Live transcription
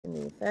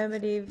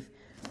affirmative.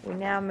 We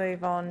now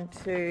move on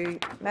to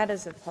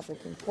matters of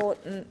public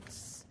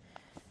importance.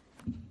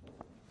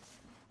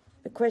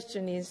 The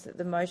question is that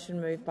the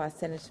motion moved by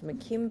Senator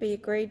McKim be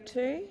agreed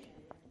to.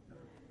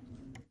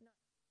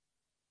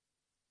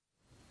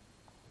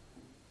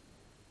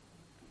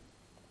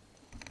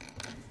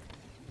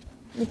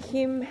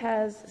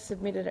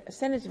 Senator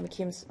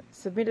McKim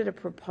submitted a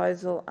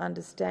proposal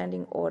under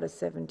Standing Order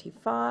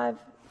 75.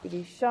 It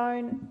is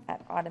shown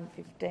at item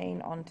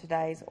 15 on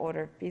today's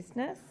order of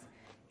business.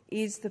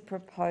 Is the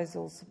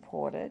proposal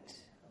supported?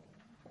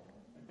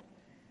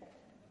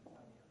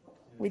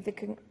 With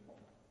the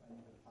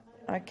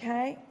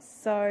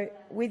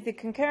with the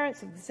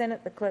concurrence of the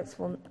Senate, the clerks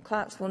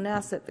will now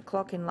set the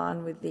clock in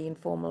line with the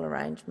informal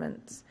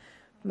arrangements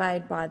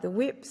made by the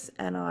whips,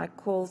 and I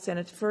call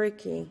Senator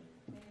Faruqi.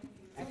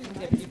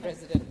 Deputy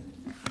President,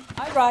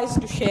 I rise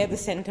to share the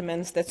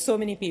sentiments that so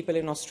many people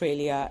in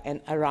Australia and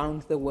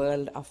around the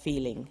world are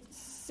feeling.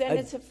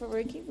 Senator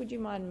Faruqi, would you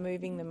mind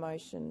moving the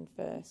motion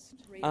first?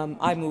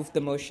 I move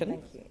the motion.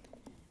 Thank you.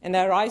 And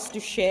I rise to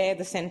share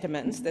the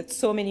sentiments that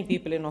so many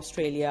people in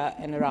Australia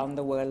and around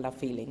the world are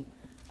feeling.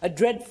 A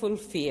dreadful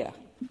fear.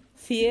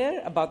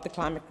 Fear about the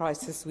climate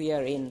crisis we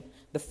are in,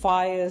 the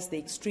fires, the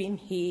extreme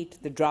heat,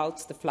 the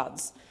droughts, the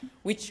floods,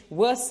 which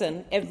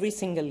worsen every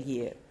single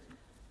year.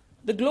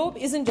 The globe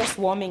isn't just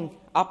warming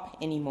up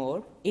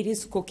anymore, it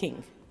is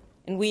cooking.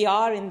 And we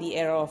are in the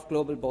era of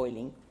global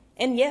boiling.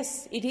 And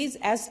yes, it is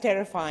as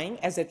terrifying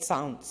as it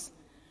sounds.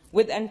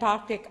 With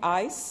Antarctic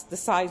ice the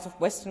size of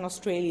Western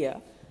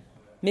Australia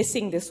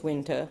missing this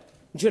winter,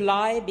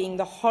 July being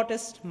the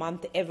hottest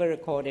month ever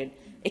recorded,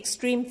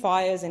 extreme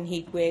fires and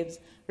heat waves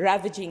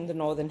ravaging the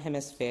Northern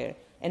Hemisphere,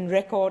 and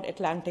record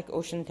Atlantic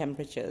Ocean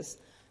temperatures,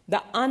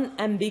 the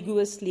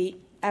unambiguously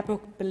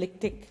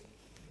apocalyptic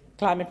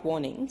climate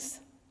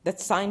warnings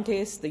that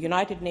scientists, the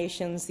United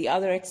Nations, the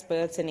other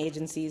experts and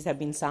agencies have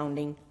been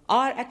sounding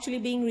are actually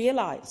being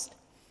realized.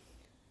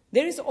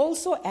 There is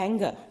also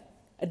anger,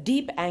 a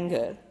deep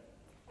anger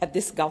at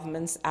this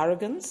government's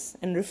arrogance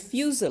and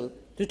refusal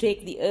to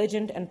take the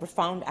urgent and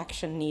profound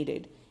action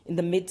needed in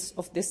the midst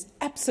of this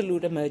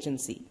absolute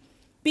emergency.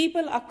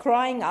 People are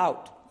crying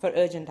out for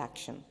urgent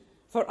action,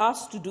 for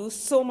us to do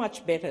so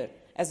much better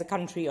as a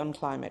country on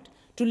climate,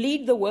 to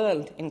lead the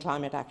world in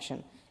climate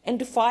action, and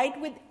to fight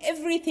with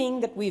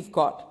everything that we've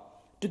got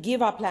to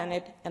give our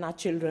planet and our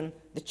children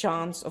the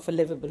chance of a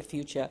livable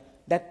future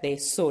that they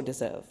so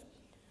deserve.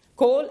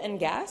 Coal and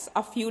gas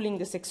are fueling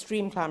this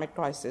extreme climate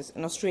crisis,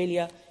 and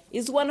Australia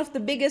is one of the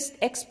biggest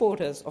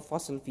exporters of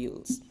fossil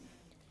fuels.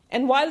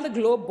 And while the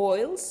globe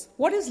boils,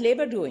 what is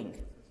Labor doing?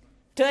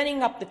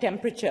 Turning up the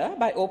temperature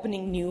by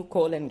opening new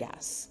coal and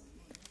gas.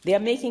 They are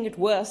making it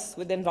worse,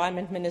 with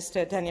Environment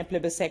Minister Tanya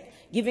Plibersek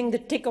giving the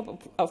tick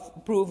of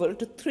approval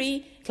to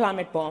 3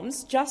 climate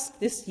bombs just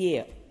this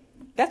year.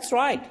 That's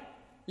right.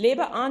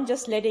 Labor aren't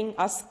just letting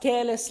us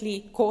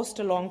carelessly coast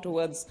along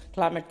towards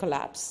climate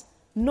collapse.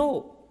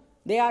 No,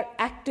 they are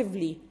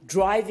actively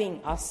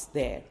driving us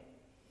there.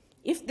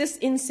 If this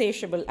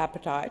insatiable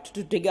appetite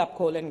to dig up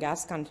coal and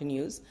gas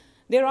continues,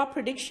 there are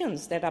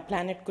predictions that our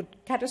planet could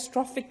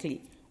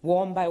catastrophically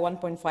warm by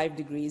 1.5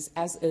 degrees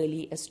as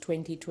early as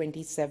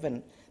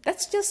 2027.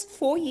 That's just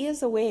 4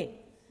 years away,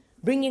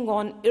 bringing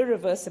on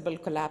irreversible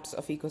collapse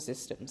of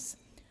ecosystems.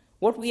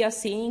 What we are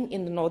seeing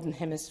in the Northern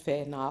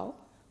Hemisphere now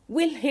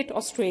will hit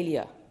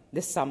Australia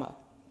this summer.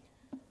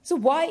 So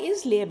why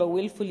is Labor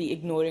willfully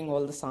ignoring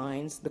all the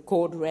signs, the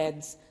code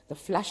reds, the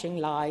flashing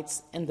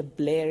lights, and the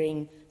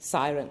blaring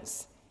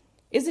sirens?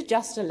 Is it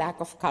just a lack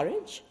of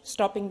courage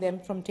stopping them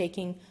from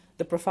taking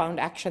the profound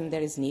action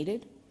that is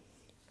needed?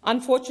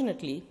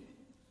 Unfortunately,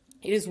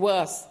 it is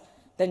worse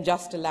than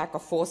just a lack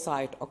of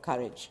foresight or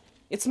courage.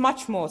 It's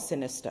much more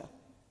sinister.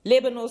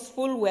 Labor knows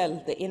full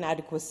well the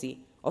inadequacy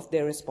of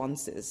their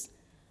responses,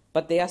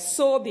 but they are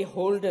so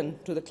beholden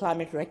to the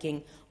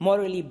climate-wrecking,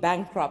 morally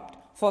bankrupt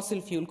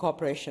fossil fuel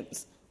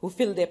corporations who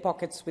fill their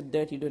pockets with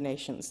dirty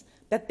donations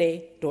that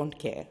they don't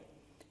care.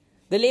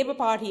 The Labour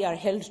Party are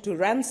held to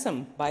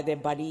ransom by their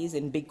buddies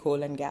in big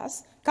coal and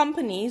gas,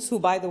 companies who,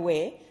 by the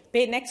way,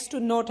 pay next to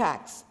no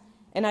tax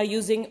and are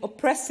using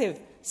oppressive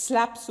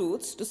slap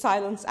suits to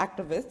silence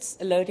activists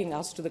alerting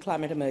us to the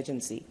climate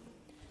emergency.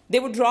 They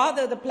would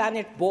rather the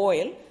planet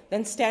boil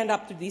than stand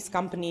up to these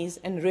companies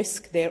and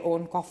risk their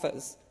own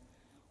coffers.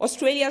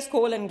 Australia's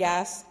coal and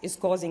gas is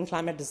causing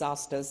climate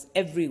disasters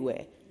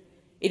everywhere.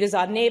 It is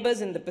our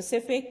neighbours in the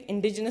Pacific,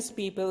 Indigenous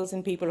peoples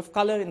and people of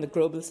colour in the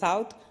global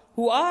south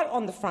who are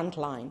on the front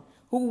line,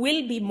 who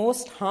will be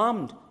most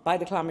harmed by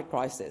the climate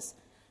crisis,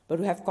 but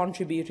who have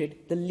contributed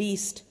the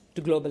least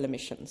to global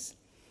emissions.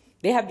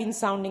 They have been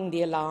sounding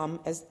the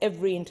alarm at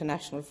every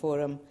international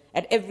forum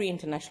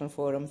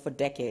for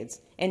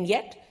decades, and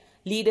yet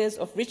leaders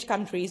of rich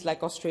countries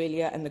like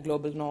Australia and the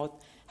global north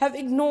have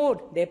ignored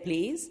their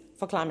pleas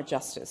for climate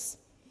justice.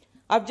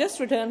 I've just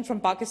returned from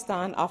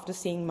Pakistan after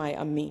seeing my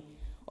Ammi.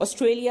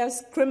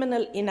 Australia's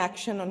criminal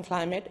inaction on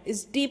climate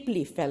is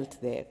deeply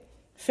felt there,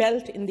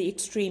 felt in the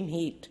extreme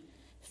heat,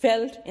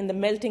 felt in the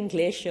melting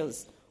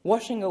glaciers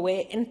washing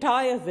away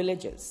entire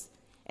villages,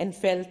 and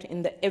felt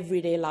in the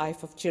everyday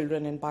life of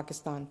children in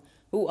Pakistan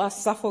who are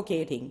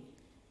suffocating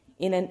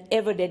in an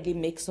ever-deadly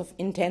mix of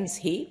intense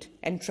heat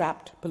and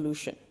trapped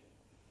pollution.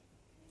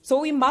 So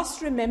we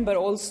must remember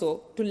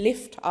also to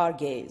lift our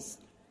gaze.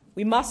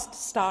 We must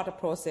start a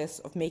process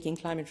of making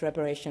climate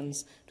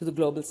reparations to the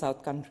Global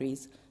South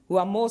countries who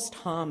are most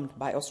harmed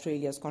by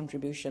Australia's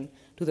contribution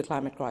to the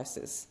climate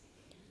crisis.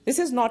 This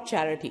is not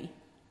charity,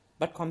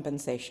 but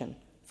compensation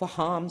for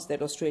harms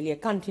that Australia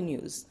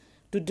continues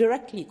to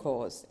directly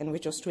cause and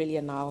which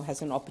Australia now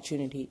has an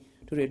opportunity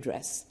to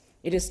redress.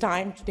 It is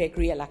time to take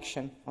real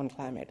action on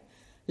climate.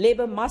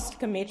 Labour must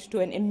commit to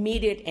an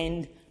immediate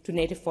end to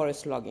native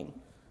forest logging.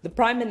 The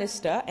Prime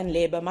Minister and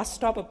Labour must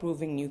stop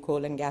approving new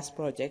coal and gas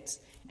projects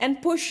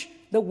and push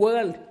the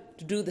world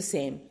to do the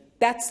same.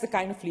 That's the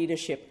kind of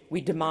leadership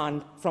we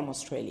demand from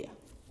Australia.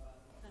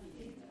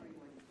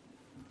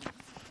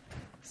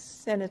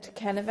 Senator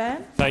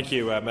Canavan. Thank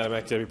you, Madam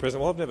Acting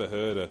President. Well, I've never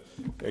heard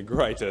a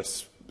greater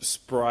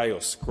spray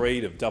or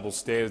screed of double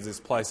standards in this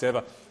place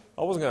ever.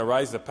 I wasn't going to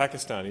raise the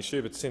Pakistan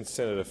issue, but since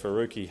Senator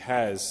Faruqi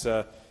has,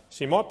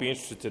 she might be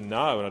interested to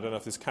know, and I don't know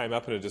if this came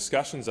up in her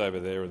discussions over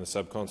there in the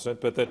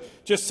subcontinent, but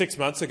that just 6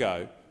 months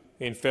ago,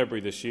 in February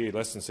this year,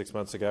 less than 6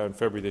 months ago, in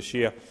February this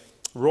year,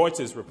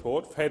 Reuters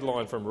report,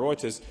 headline from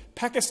Reuters,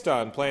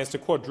 Pakistan plans to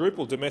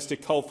quadruple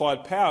domestic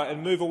coal-fired power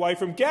and move away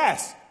from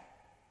gas.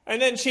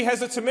 And then she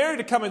has the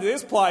temerity to come into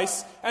this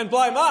place and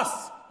blame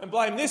us and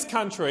blame this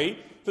country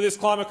for this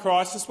climate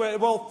crisis,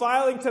 while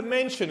failing to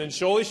mention, and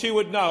surely she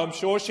would know, I'm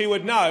sure she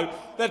would know,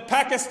 that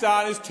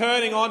Pakistan is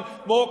turning on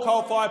more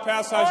coal-fired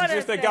power stations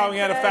if they're going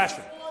out of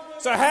fashion.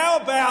 So how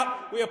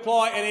about we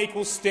apply an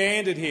equal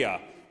standard here?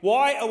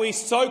 Why are we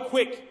so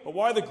quick, or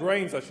why are the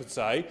Greens, I should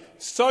say,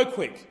 so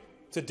quick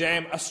to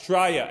damn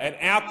Australia and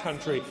our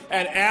country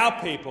and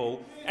our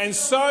people, and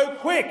so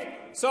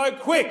quick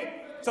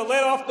to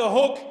let off the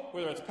hook,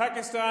 whether it's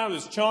Pakistan, whether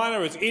it's China,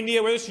 whether it's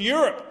India, whether it's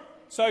Europe,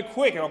 so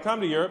quick, and I'll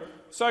come to Europe,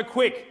 so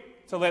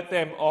quick to let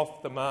them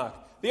off the mark.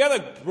 The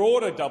other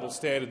broader double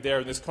standard there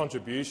in this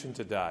contribution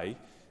today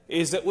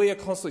is that we are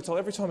constantly told,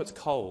 every time it's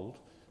cold,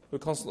 we're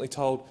constantly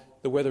told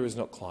the weather is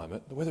not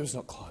climate, the weather is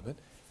not climate.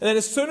 And then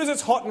as soon as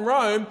it's hot in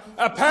Rome,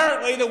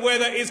 apparently the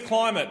weather is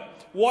climate.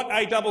 What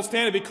a double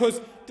standard, because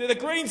do the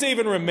Greens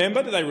even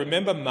remember? Do they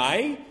remember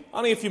May?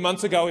 Only a few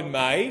months ago in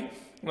May,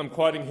 and I'm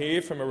quoting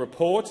here from a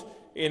report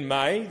in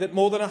May, that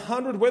more than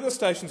 100 weather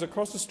stations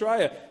across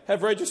Australia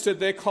have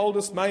registered their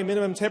coldest May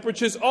minimum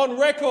temperatures on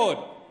record.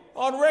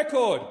 On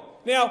record.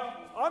 Now,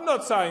 I'm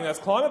not saying that's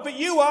climate, but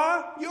you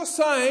are. You're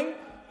saying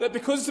that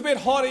because it's a bit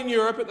hot in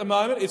Europe at the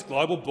moment, it's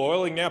global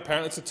boiling now,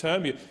 apparently it's a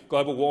term,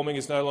 global warming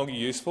is no longer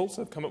useful,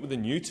 so they've come up with a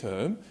new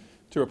term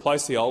to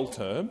replace the old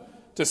term,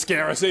 to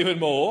scare us even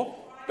more.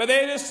 But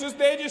they're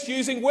just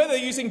using weather,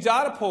 using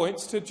data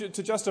points to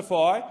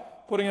justify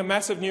putting a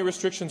massive new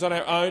restrictions on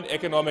our own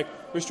economic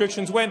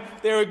restrictions when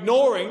they're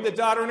ignoring the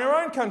data in our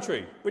own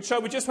country, which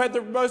show we just had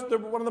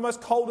one of the most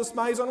coldest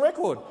Mays on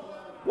record.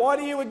 Why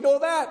do you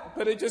ignore that?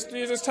 But you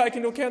just take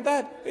into account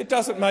that. It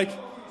doesn't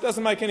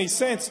make any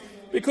sense.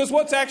 Because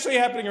what's actually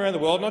happening around the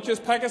world, not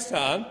just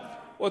Pakistan,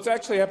 what's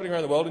actually happening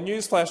around the world, and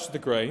newsflash to the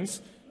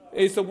Greens,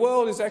 is the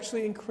world is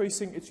actually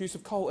increasing its use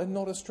of coal and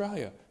not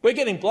Australia. We're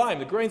getting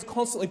blamed. The Greens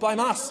constantly blame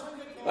us.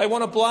 They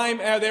want to blame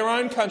their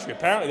own country,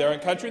 apparently their own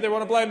country. They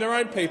want to blame their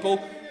own people,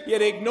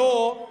 yet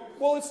ignore,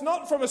 well, it's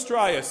not from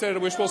Australia, Senator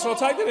Wishwell, so I'll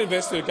take that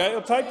investigation.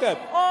 I'll take that.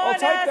 I'll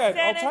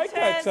take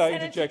that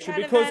interjection,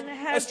 because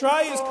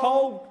Australia's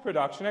coal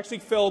production actually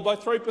fell by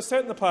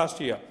 3% in the past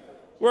year,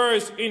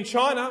 whereas in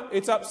China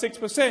it's up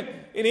 6%.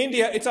 In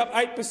India it's up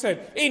 8%.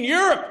 In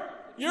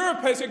Europe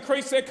has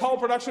increased their coal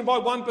production by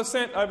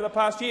 1% over the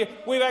past year.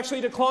 We've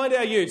actually declined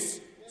our use.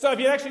 So if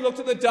you actually looked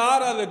at the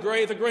data,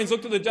 if the Greens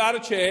looked at the data,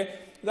 Chair,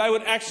 they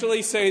would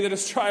actually see that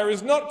Australia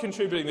is not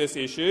contributing to this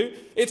issue.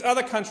 It's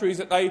other countries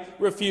that they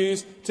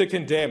refuse to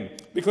condemn.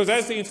 Because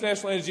as the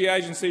International Energy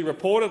Agency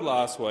reported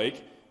last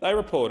week,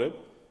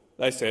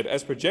 they said,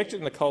 as projected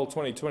in the Coal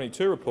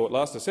 2022 report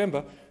last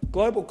December,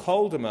 global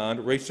coal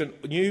demand reached a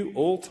new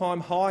all-time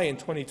high in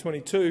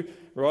 2022,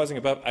 rising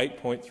above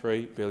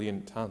 8.3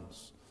 billion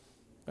tonnes.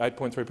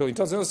 8.3 billion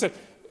tonnes. As I said,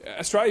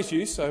 Australia's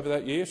use over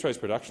that year, Australia's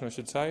production, I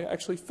should say,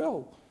 actually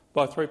fell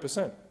by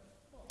 3%.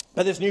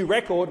 But this new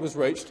record was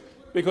reached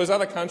because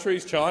other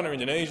countries, China,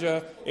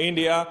 Indonesia,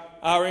 India,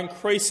 are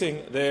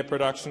increasing their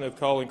production of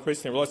coal,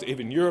 increasing their reliance,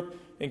 even Europe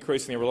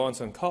increasing their reliance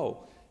on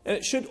coal. And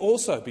it should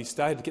also be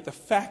stated to get the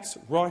facts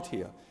right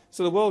here.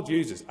 So the world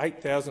uses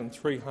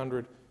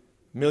 8,300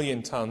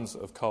 million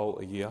tonnes of coal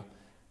a year.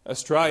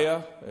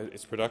 Australia,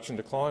 its production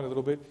declined a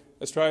little bit.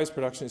 Australia's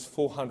production is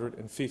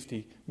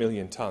 450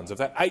 million tonnes of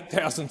that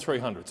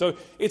 8,300. So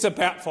it's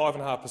about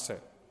 5.5%.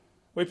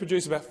 We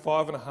produce about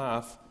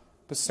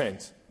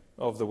 5.5%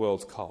 of the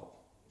world's coal.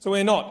 So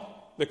we're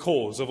not the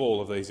cause of all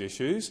of these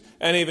issues,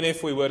 and even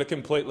if we were to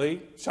completely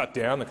shut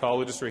down the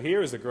coal industry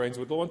here, as the Greens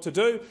would want to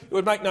do, it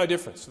would make no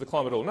difference to the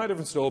climate at all. No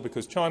difference at all,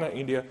 because China,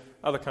 India,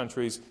 other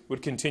countries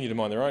would continue to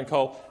mine their own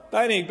coal.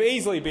 They'd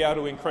easily be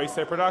able to increase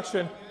their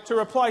production to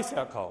replace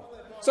our coal.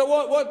 So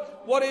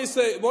what is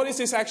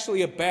this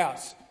actually about,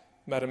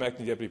 Madam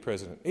Acting Deputy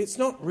President? It's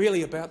not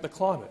really about the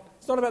climate.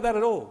 It's not about that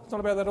at all. It's not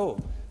about that at all.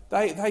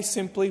 They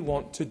simply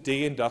want to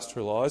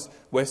deindustrialise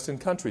Western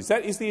countries.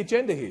 That is the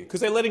agenda here, because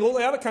they're letting all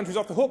the other countries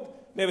off the hook.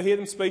 Never hear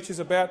them speeches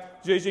about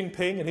Xi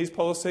Jinping and his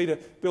policy to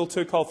build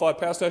 2 coal-fired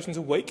power stations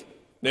a week.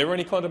 Never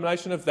any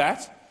condemnation of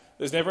that.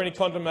 There's never any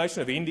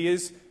condemnation of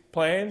India's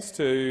plans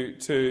to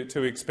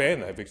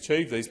expand. They've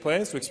achieved these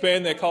plans to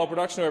expand their coal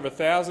production to over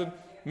 1,000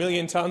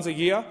 million tonnes a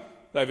year.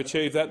 They've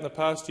achieved that in the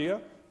past year.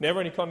 Never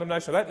any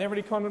condemnation of that. Never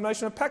any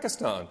condemnation of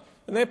Pakistan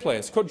and their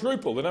plans to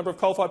quadruple the number of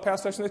coal-fired power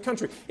stations in the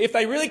country. If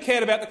they really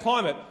cared about the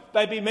climate,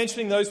 they'd be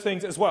mentioning those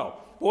things as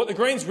well. But what the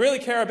Greens really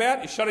care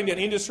about is shutting down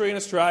industry in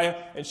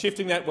Australia and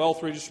shifting that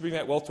wealth, redistributing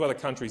that wealth to other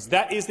countries.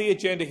 That is the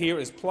agenda here,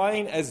 as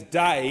plain as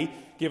day,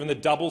 given the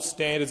double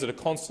standards that are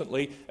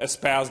constantly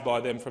espoused by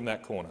them from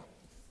that corner.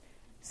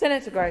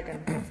 Senator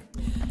Grogan.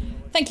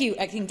 Thank you,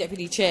 Acting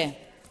Deputy Chair.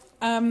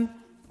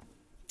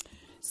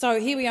 So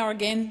here we are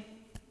again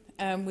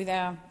with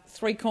our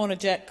three-corner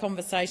jack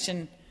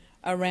conversation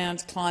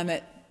around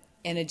climate,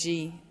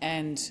 energy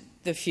and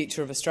the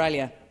future of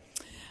Australia.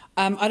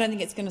 I don't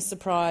think it's going to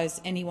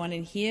surprise anyone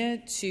in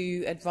here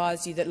to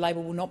advise you that Labor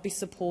will not be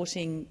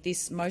supporting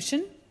this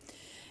motion,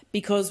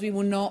 because we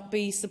will not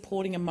be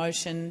supporting a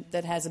motion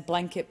that has a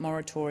blanket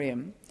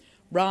moratorium.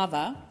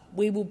 Rather,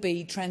 we will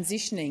be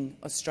transitioning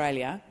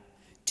Australia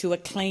to a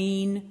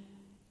clean,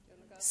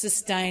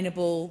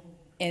 sustainable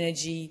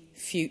energy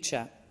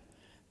future,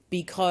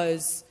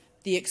 because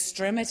the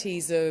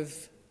extremities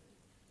of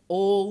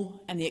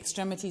all and the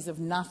extremities of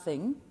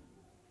nothing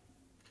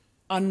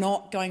are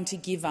not going to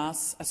give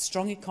us a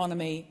strong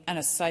economy and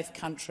a safe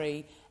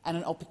country and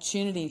an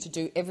opportunity to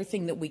do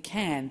everything that we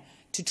can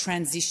to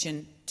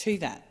transition to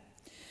that.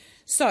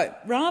 So,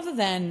 rather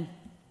than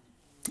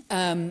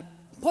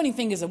pointing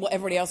fingers at what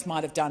everybody else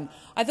might have done,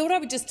 I thought I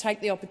would just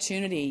take the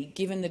opportunity,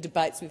 given the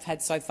debates we've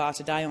had so far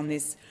today on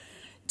this,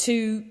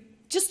 to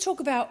just talk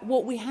about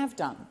what we have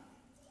done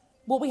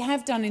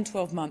in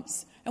 12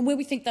 months and where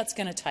we think that's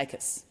going to take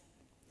us.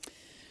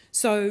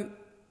 So,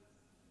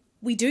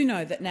 we do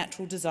know that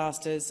natural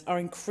disasters are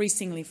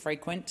increasingly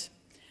frequent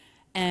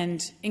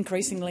and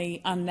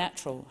increasingly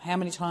unnatural. How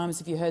many times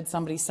have you heard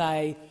somebody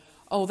say,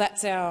 oh,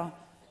 that's our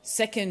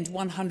second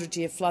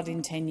 100-year flood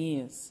in 10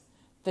 years?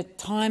 The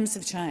times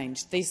have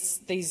changed.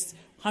 These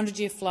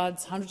 100-year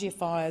floods, 100-year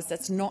fires,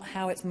 that's not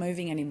how it's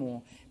moving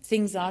anymore.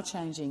 Things are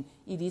changing.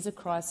 It is a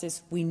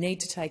crisis. We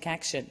need to take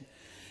action.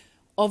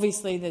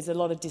 Obviously, there's a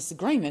lot of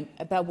disagreement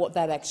about what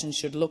that action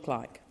should look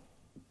like.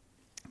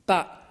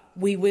 But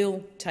we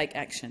will take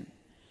action.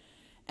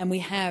 And we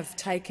have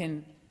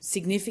taken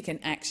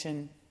significant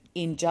action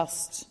in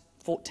just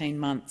 14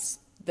 months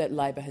that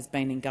Labor has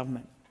been in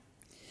government.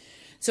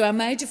 So our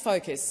major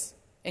focus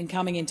in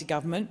coming into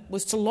government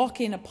was to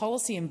lock in a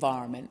policy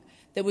environment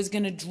that was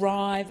going to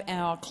drive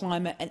our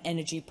climate and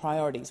energy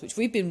priorities, which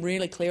we've been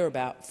really clear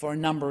about for a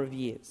number of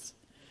years.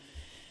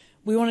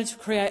 We wanted to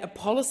create a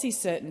policy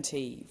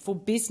certainty for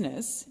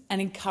business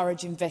and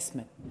encourage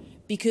investment,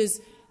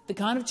 because the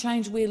kind of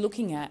change we're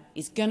looking at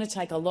is going to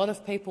take a lot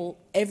of people,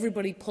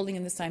 everybody pulling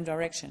in the same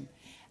direction,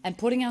 and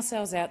putting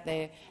ourselves out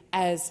there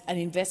as an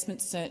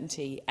investment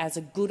certainty, as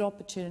a good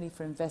opportunity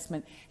for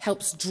investment,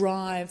 helps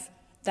drive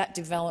that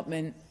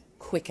development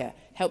quicker,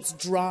 helps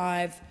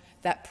drive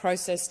that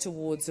process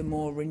towards a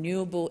more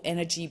renewable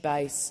energy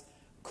base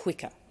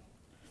quicker.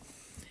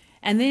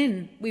 And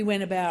then we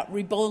went about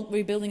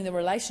rebuilding the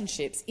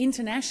relationships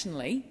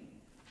internationally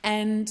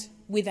and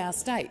with our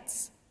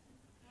states,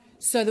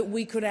 so that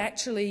we could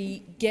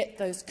actually get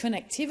those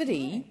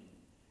connectivity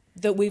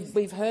that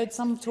we've heard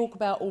some talk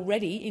about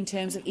already in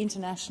terms of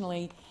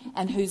internationally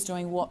and who's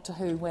doing what to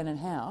who, when and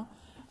how.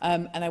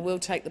 And I will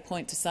take the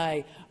point to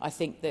say I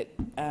think that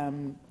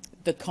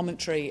the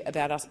commentary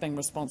about us being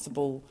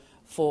responsible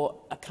for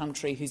a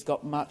country who's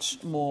got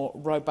much more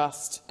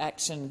robust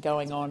action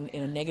going on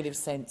in a negative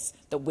sense,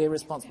 that we're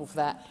responsible for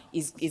that,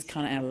 is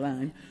kind of out of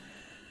line.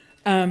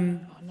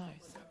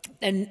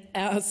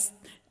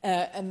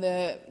 And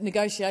the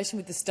negotiation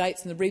with the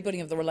states and the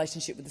rebuilding of the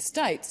relationship with the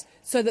states,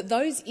 so that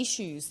those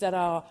issues that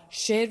are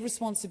shared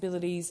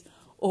responsibilities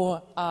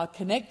or are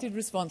connected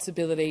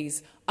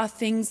responsibilities are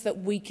things that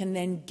we can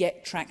then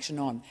get traction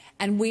on.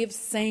 And we have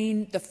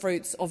seen the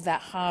fruits of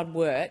that hard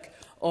work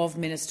of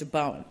Minister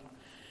Bowen.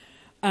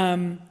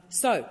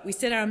 So we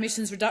set our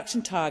emissions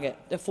reduction target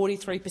of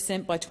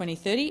 43% by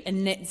 2030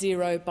 and net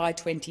zero by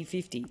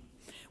 2050.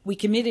 We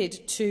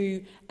committed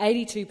to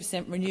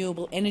 82%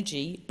 renewable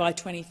energy by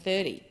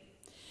 2030.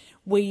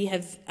 We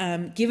have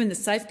given the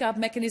safeguard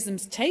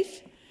mechanisms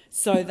teeth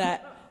so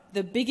that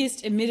the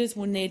biggest emitters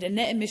will need a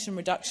net emission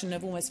reduction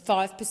of almost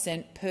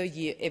 5% per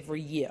year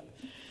every year.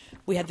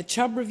 We had the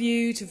Chubb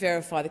review to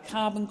verify the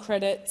carbon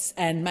credits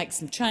and make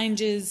some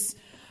changes.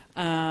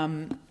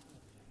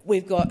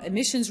 We've got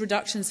emissions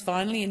reductions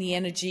finally in the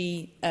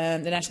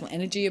national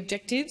energy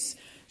objectives,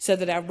 so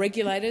that our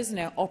regulators and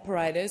our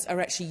operators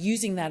are actually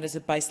using that as a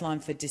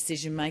baseline for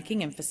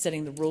decision-making and for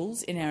setting the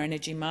rules in our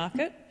energy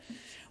market.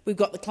 We've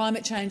got the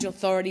Climate Change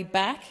Authority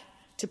back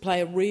to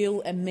play a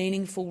real and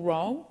meaningful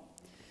role.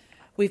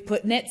 We've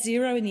put net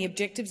zero in the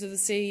objectives of the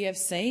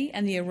CEFC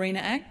and the ARENA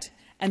Act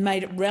and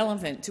made it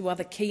relevant to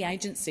other key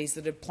agencies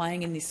that are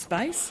playing in this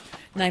space,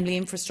 namely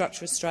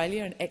Infrastructure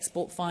Australia and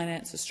Export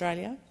Finance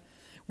Australia.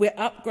 We're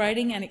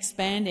upgrading and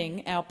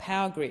expanding our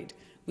power grid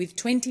with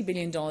 $20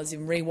 billion in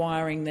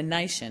rewiring the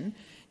nation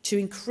to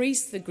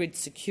increase the grid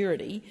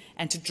security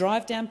and to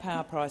drive down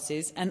power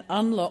prices and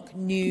unlock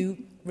new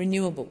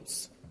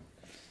renewables.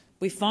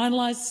 We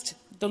finalised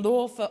the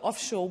law for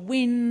offshore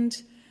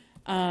wind.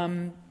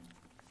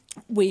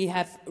 We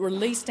have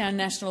released our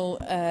national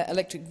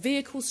electric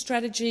vehicle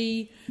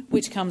strategy,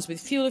 which comes with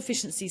fuel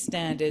efficiency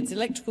standards,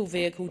 electrical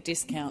vehicle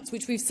discounts,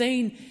 which we've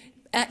seen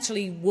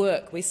actually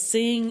work. We're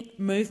seeing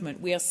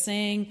movement. We are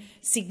seeing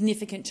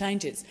significant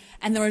changes.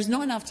 And there is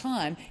not enough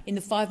time in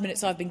the 5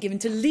 minutes I've been given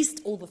to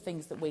list all the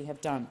things that we have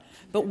done.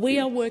 But we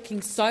are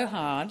working so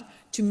hard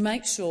to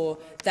make sure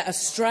that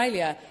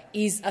Australia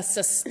is a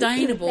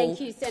sustainable,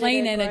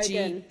 clean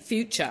energy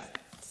future.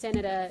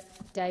 Senator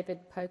David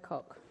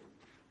Pocock.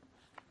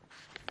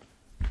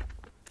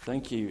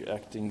 Thank you,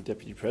 Acting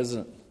Deputy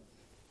President.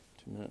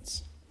 2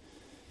 minutes.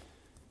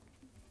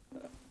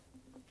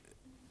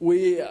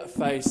 We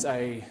face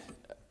a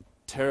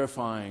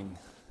terrifying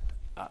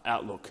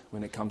outlook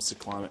when it comes to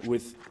climate,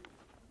 with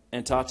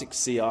Antarctic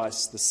sea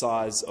ice the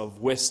size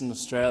of Western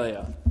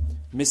Australia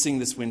missing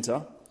this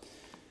winter.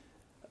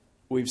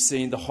 We've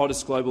seen the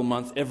hottest global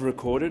month ever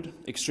recorded,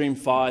 extreme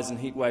fires and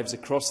heat waves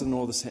across the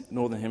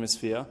northern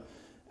hemisphere,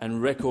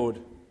 and record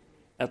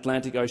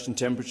Atlantic Ocean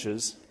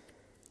temperatures.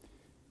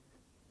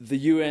 The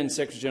UN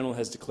Secretary-General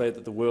has declared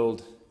that the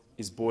world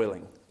is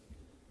boiling.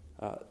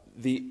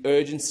 The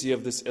urgency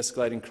of this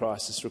escalating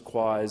crisis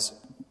requires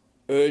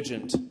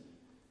urgent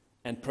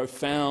and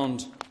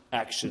profound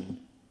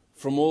action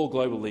from all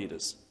global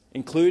leaders,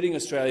 including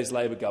Australia's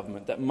Labor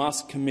government, that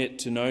must commit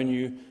to no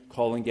new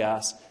coal and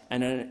gas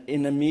and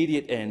an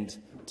immediate end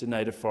to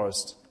native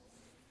forest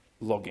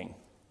logging.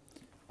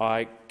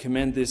 I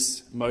commend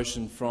this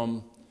motion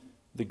from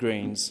the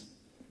Greens.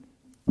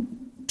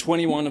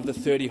 21 of the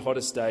 30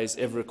 hottest days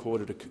ever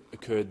recorded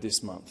occurred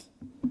this month.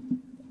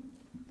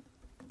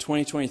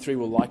 2023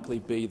 will likely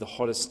be the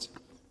hottest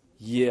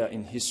year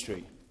in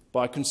history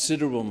by a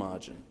considerable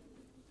margin.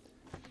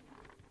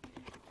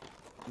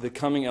 The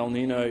coming El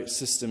Niño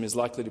system is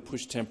likely to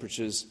push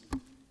temperatures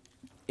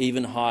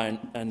even higher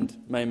and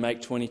may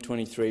make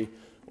 2023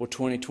 or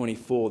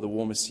 2024 the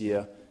warmest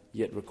year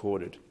yet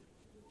recorded.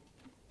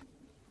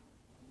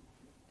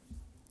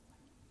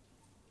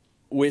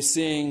 We're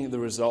seeing the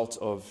result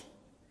of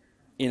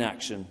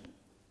inaction.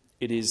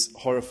 It is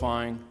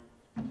horrifying.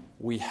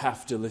 We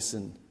have to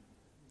listen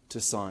to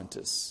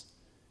scientists.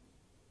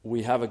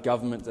 We have a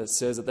government that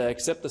says that they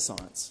accept the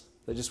science.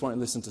 They just won't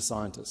listen to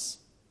scientists.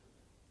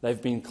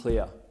 They've been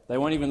clear. They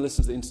won't even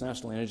listen to the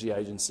International Energy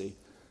Agency.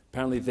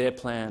 Apparently their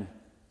plan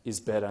is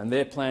better, and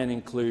their plan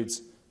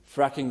includes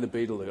fracking the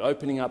Beetaloo,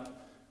 opening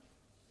up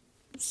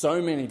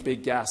so many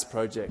big gas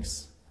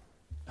projects,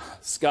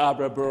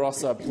 Scarborough,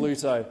 Barossa,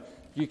 Pluto.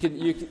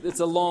 It's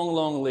a long,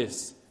 long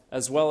list,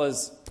 as well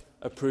as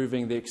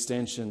approving the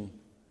extension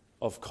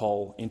of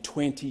coal in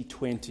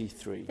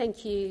 2023.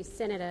 Thank you,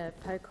 Senator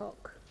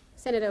Pocock.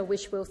 Senator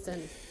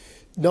Whish-Wilson.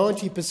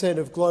 90%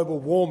 of global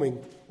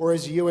warming, or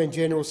as the UN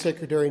General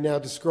Secretary now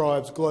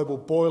describes, global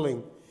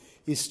boiling,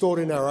 is stored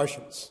in our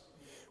oceans.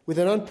 With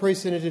an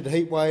unprecedented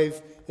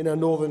heatwave in our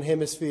northern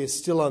hemisphere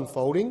still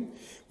unfolding,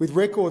 with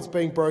records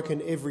being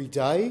broken every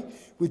day,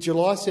 with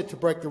July set to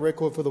break the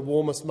record for the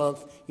warmest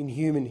month in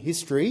human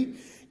history,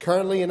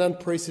 currently an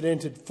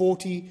unprecedented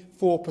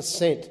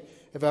 44%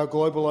 of our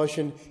global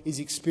ocean is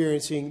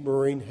experiencing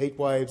marine heat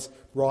waves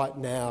right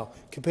now,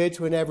 compared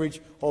to an average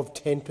of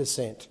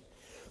 10%.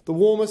 The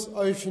warmest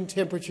ocean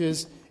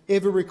temperatures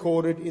ever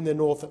recorded in the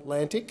North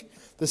Atlantic,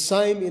 the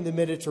same in the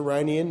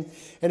Mediterranean,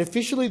 and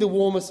officially the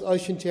warmest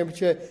ocean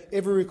temperature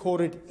ever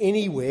recorded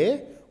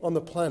anywhere on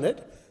the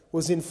planet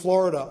was in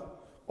Florida,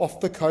 off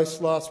the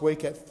coast last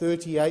week at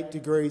 38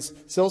 degrees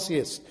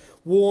Celsius,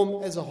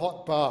 warm as a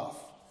hot bath.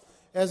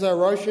 As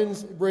our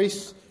oceans,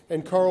 reefs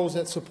and corals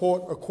that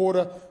support a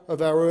quarter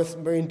of our Earth's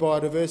marine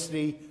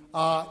biodiversity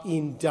are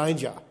in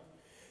danger.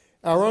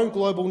 Our own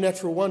global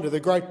natural wonder, the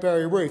Great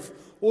Barrier Reef,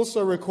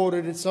 also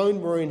recorded its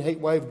own marine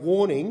heatwave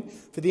warning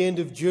for the end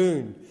of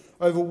June.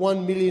 Over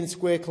 1 million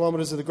square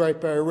kilometres of the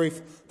Great Barrier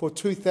Reef for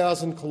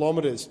 2,000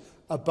 kilometres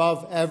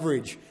above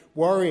average.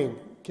 Worrying,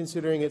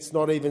 considering it's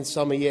not even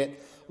summer yet,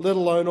 let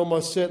alone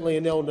almost certainly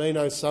an El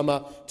Niño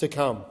summer to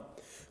come.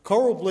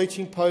 Coral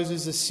bleaching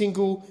poses the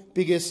single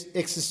biggest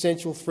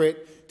existential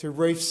threat to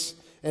reefs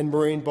and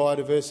marine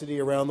biodiversity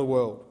around the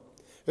world.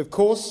 Of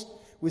course,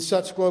 with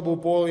such global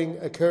boiling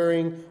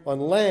occurring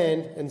on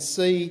land and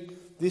sea,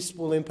 this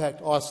will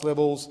impact ice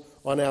levels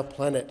on our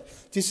planet.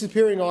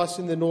 Disappearing ice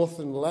in the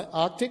northern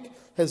Arctic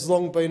has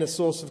long been a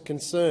source of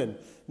concern.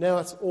 Now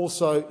it's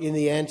also in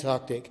the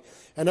Antarctic.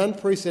 An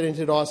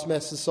unprecedented ice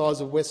mass the size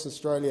of Western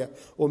Australia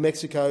or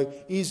Mexico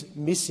is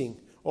missing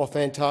off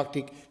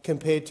Antarctic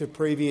compared to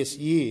previous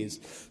years.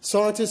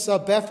 Scientists are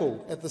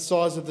baffled at the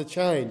size of the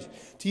change.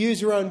 To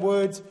use their own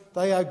words,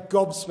 they are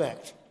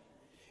gobsmacked.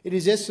 It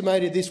is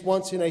estimated this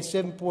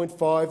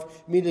once-in-a-7.5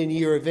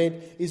 million-year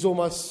event is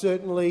almost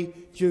certainly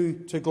due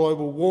to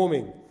global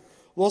warming.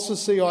 Loss of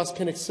sea ice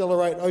can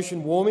accelerate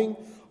ocean warming,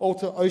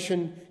 alter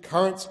ocean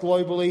currents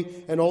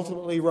globally and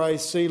ultimately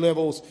raise sea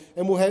levels,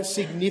 and will have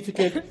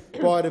significant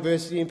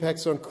biodiversity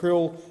impacts on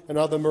krill and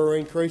other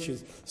marine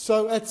creatures.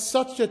 So at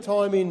such a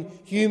time in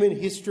human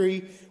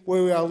history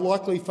where we are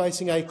likely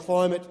facing a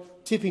climate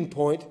tipping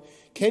point,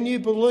 can you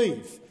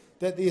believe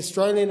that the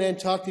Australian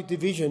Antarctic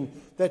Division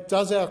that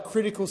does our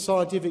critical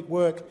scientific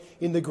work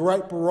in the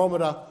great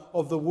barometer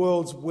of the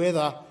world's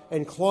weather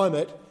and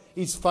climate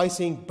is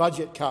facing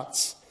budget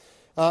cuts?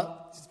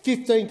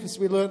 15%,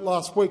 we learnt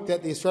last week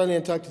that the Australian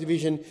Antarctic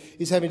Division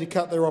is having to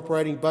cut their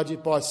operating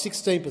budget by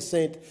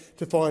 16%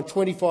 to find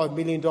 $25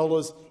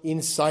 million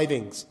in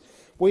savings.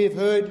 We have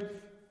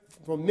heard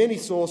from many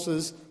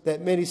sources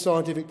that many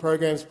scientific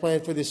programs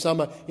planned for this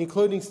summer,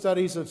 including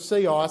studies of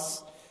sea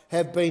ice,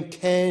 have been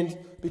canned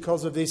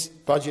because of this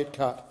budget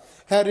cut.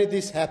 How did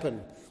this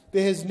happen?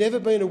 There has never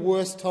been a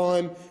worse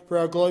time for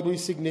our globally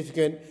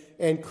significant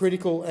and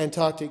critical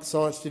Antarctic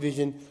Science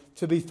Division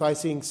to be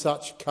facing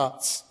such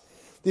cuts.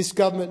 This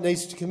government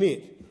needs to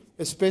commit,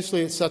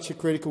 especially at such a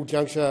critical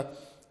juncture,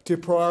 to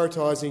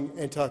prioritising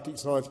Antarctic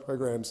science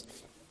programs.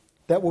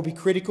 That will be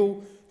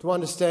critical to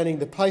understanding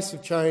the pace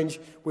of change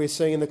we're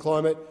seeing in the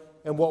climate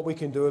and what we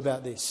can do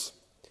about this.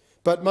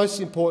 But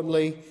most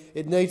importantly,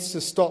 it needs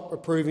to stop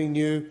approving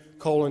new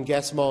coal and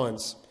gas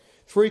mines.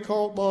 3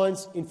 coal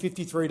mines in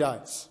 53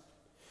 days.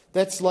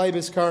 That's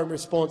Labor's current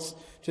response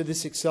to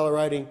this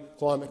accelerating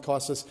climate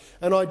crisis.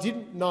 And I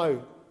did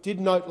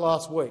note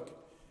last week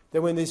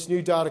that when this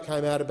new data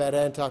came out about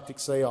Antarctic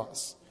sea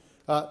ice,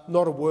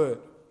 not a word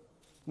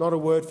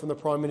from the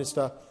Prime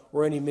Minister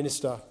or any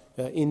minister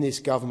in this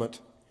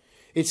government.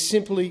 It's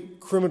simply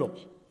criminal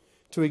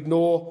to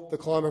ignore the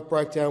climate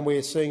breakdown we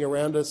are seeing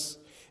around us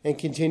and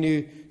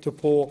continue to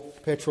pour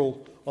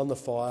petrol on the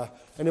fire.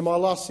 And in my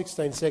last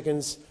 16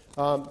 seconds,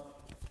 I'm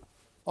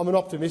an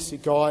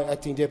optimistic guy,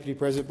 Acting Deputy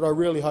President, but I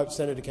really hope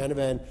Senator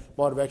Canavan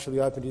might have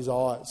actually opened his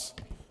eyes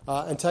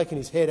and taken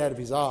his head out of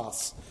his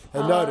arse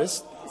and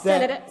noticed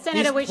that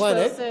Senator this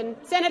planet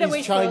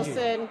is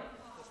changing.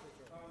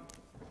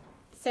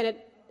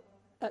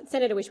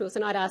 Senator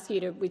Whish-Wilson, I'd ask you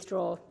to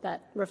withdraw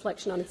that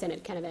reflection on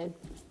Senator Canavan.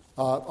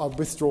 I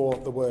withdraw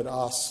the word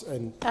 "us"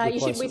 and you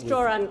should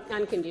withdraw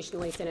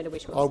unconditionally, Senator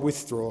Whish-Wilson. I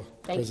withdraw.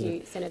 Thank President.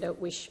 you, Senator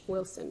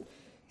Whish-Wilson.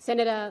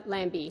 Senator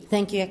Lambie.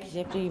 Thank you,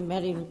 Deputy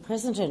Madam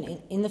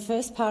President. In the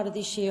first part of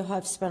this year,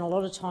 I've spent a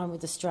lot of time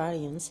with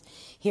Australians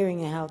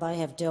hearing how they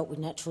have dealt with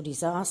natural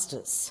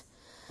disasters.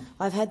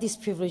 I've had this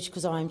privilege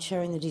because I am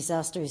chairing the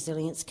Disaster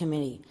Resilience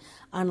Committee.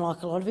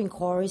 Unlike a lot of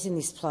inquiries in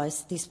this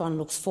place, this one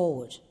looks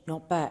forward,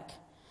 not back.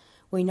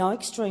 We know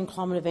extreme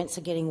climate events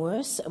are getting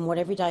worse, and what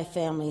everyday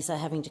families are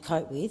having to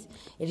cope with,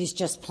 it is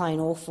just plain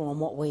awful on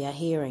what we are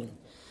hearing.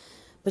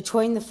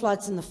 Between the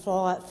floods and the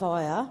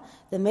fire,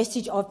 the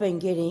message I've been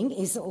getting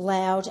is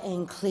loud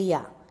and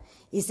clear,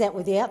 is that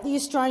without the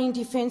Australian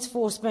Defence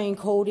Force being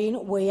called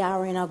in, we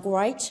are in a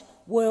great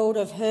world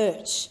of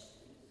hurt.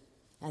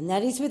 And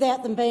that is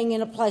without them being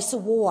in a place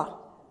of war.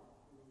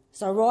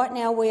 So right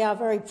now we are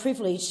very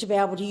privileged to be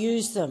able to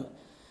use them.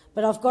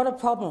 But I've got a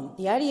problem.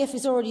 The ADF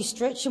is already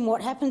stretched, and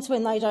what happens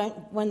when they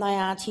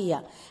aren't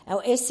here?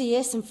 Our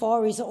SES and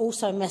fireys are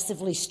also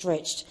massively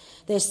stretched.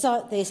 They're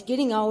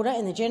getting older,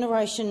 and the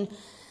generation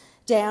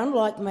down,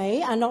 like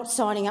me, are not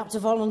signing up to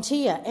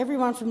volunteer.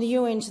 Everyone from the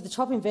UN to the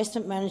top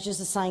investment managers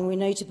are saying we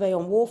need to be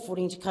on war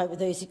footing to cope with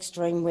these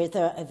extreme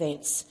weather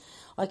events.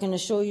 I can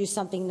assure you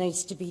something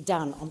needs to be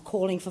done. I'm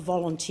calling for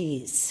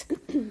volunteers.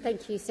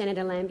 Thank you,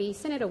 Senator Lambie.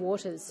 Senator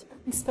Waters.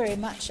 Thanks very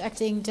much,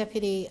 Acting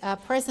Deputy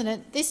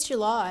President. This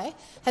July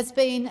has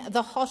been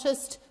the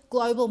hottest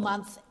global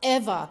month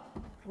ever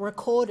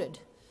recorded.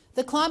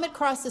 The climate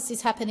crisis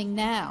is happening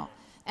now.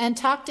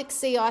 Antarctic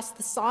sea ice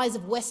the size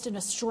of Western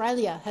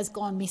Australia has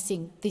gone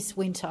missing this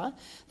winter.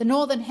 The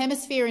Northern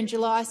Hemisphere in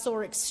July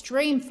saw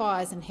extreme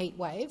fires and heat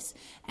waves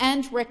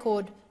and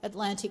record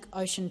Atlantic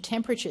Ocean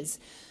temperatures.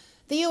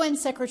 The UN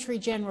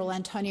Secretary-General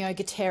Antonio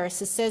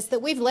Guterres says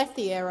that we've left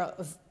the era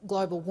of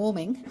global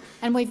warming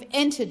and we've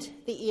entered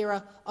the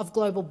era of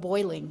global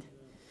boiling.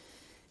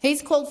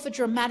 He's called for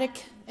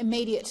dramatic,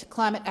 immediate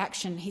climate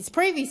action. He's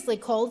previously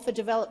called for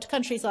developed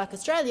countries like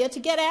Australia to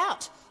get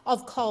out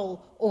of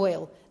coal,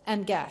 oil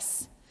and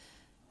gas.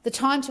 The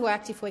time to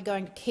act if we're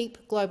going to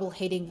keep global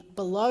heating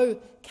below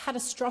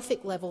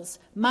catastrophic levels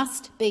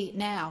must be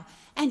now.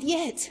 And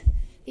yet,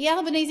 the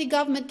Albanese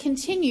government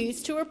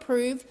continues to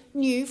approve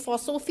new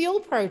fossil fuel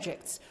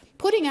projects,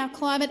 putting our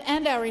climate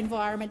and our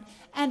environment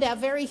and our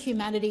very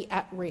humanity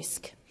at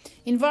risk.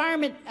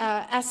 Environment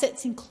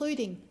assets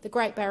including the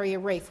Great Barrier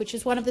Reef, which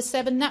is one of the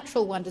 7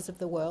 natural wonders of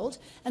the world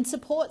and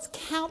supports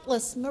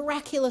countless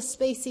miraculous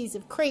species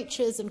of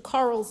creatures and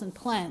corals and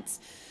plants.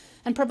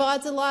 and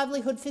provides a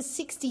livelihood for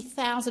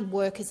 60,000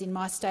 workers in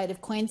my state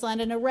of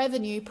Queensland and a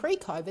revenue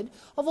pre-COVID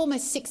of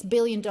almost $6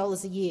 billion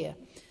a year.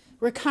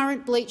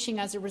 Recurrent bleaching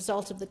as a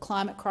result of the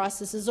climate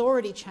crisis has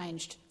already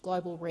changed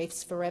global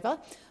reefs forever.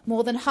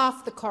 More than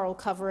half the coral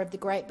cover of the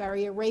Great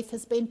Barrier Reef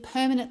has been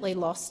permanently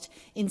lost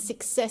in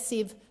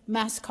successive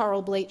mass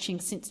coral bleaching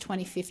since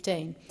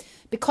 2015.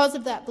 Because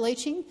of that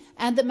bleaching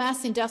and the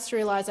mass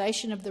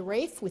industrialisation of the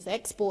reef with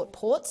export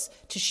ports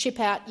to ship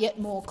out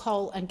yet more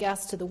coal and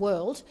gas to the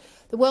World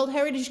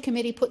Heritage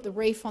Committee put the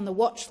reef on the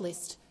watch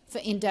list for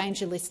in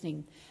danger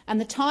listing.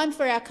 And the time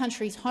for our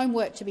country's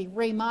homework to be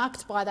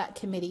remarked by that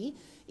committee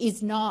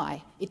is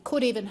nigh. It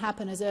could even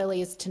happen as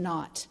early as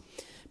tonight.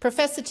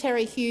 Professor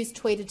Terry Hughes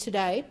tweeted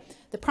today,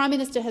 "The Prime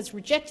Minister has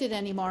rejected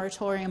any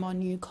moratorium on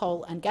new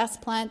coal and gas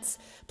plants.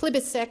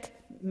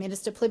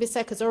 Minister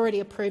Plibersek has already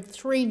approved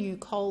 3 new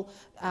coal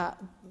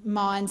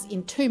mines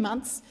in 2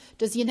 months.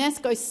 Does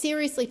UNESCO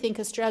seriously think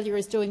Australia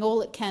is doing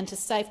all it can to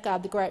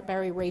safeguard the Great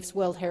Barrier Reef's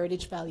World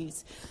Heritage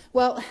values?"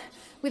 Well,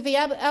 with the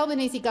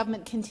Albanese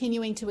government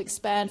continuing to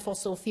expand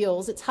fossil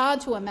fuels, it's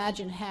hard to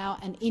imagine how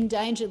an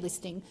in-danger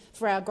listing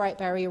for our Great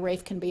Barrier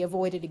Reef can be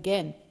avoided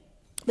again.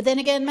 But then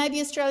again, maybe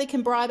Australia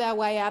can bribe our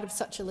way out of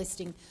such a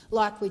listing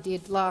like we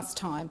did last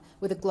time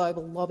with a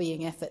global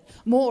lobbying effort,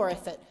 more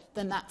effort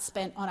than that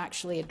spent on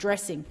actually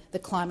addressing the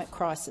climate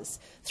crisis.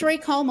 3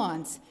 coal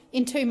mines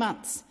in 2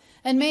 months.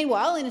 And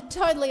meanwhile, in a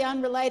totally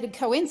unrelated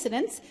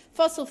coincidence,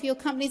 fossil fuel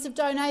companies have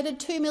donated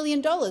 $2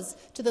 million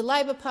to the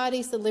Labor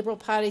parties, the Liberal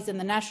parties and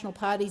the National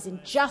parties in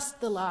just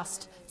the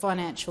last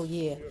financial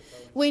year.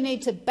 We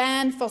need to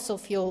ban fossil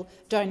fuel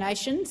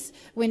donations.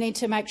 We need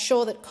to make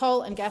sure that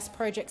coal and gas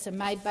projects are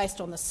made based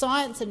on the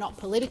science and not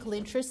political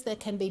interests. There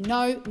can be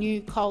no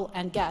new coal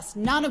and gas.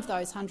 None of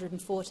those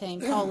 114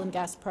 coal and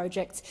gas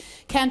projects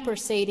can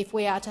proceed if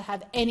we are to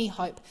have any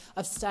hope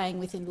of staying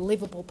within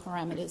livable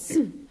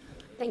parameters.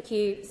 Thank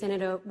you,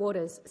 Senator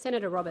Waters.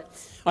 Senator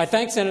Roberts. I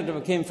thank Senator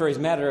McKim for his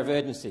matter of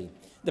urgency.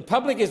 The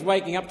public is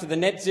waking up to the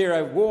net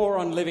zero war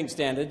on living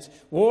standards,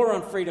 war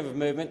on freedom of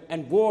movement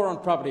and war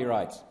on property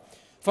rights.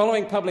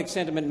 Following public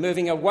sentiment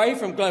moving away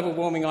from global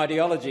warming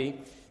ideology,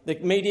 the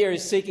media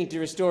is seeking to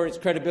restore its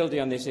credibility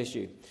on this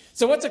issue.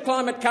 So what's a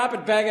climate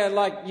carpetbagger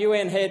like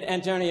UN head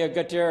Antonio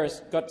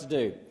Guterres got to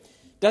do?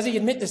 Does he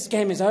admit the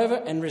scam is over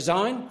and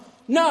resign?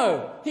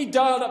 No, he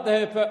dialed up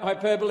the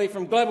hyperbole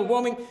from global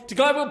warming to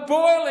global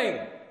boiling.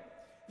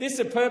 This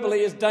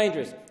hyperbole is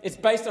dangerous. It's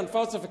based on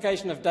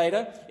falsification of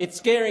data. It's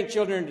scaring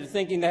children into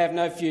thinking they have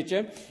no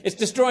future. It's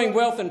destroying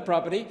wealth and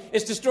property.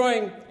 It's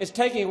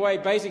taking away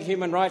basic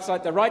human rights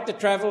like the right to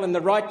travel and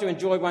the right to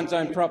enjoy one's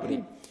own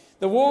property.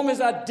 The warmers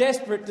are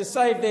desperate to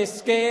save their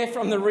scare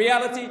from the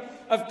reality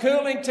of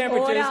cooling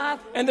temperatures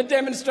and the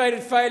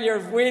demonstrated failure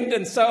of wind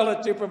and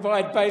solar to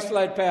provide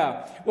baseload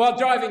power, while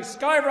driving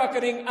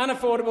skyrocketing,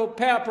 unaffordable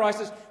power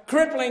prices,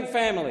 crippling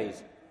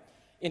families.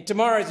 In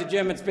tomorrow's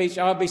adjournment speech,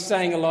 I'll be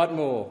saying a lot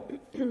more.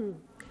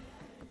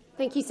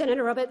 Thank you,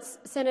 Senator Roberts.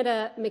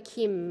 Senator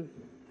McKim.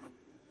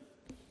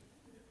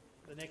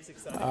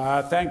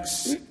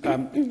 Thanks,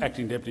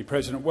 Acting Deputy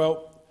President.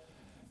 Well,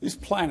 this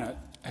planet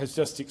has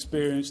just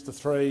experienced the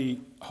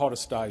 3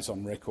 hottest days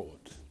on record.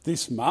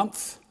 This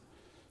month,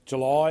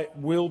 July,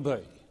 will be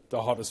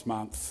the hottest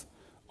month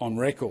on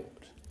record.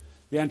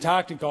 The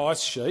Antarctic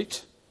ice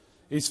sheet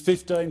is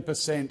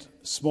 15%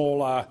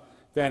 smaller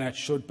than it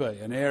should be.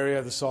 An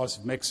area the size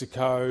of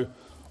Mexico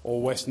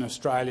or Western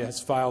Australia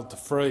has failed to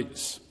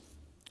freeze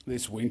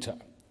this winter.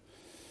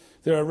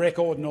 There are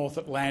record North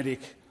Atlantic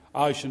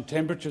Ocean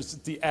temperatures.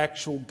 The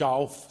actual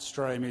Gulf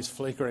Stream is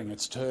flickering.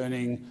 It's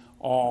turning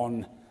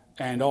on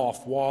and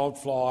off.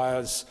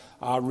 Wildfires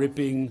are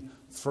ripping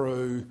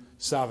through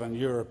southern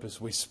Europe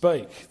as we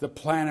speak. The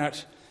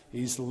planet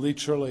is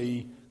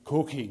literally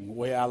cooking.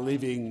 We are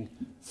living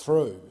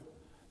through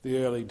the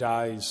early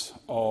days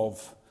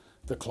of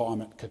the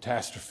climate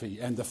catastrophe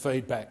and the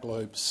feedback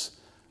loops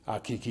are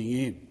kicking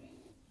in.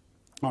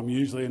 I'm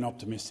usually an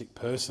optimistic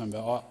person,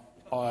 but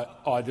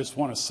I just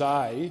want to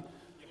say,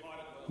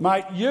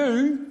 mate,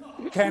 you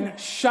can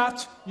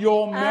shut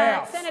your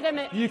mouth.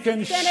 You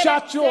can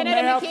shut your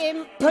mouth.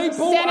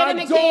 People are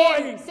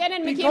dying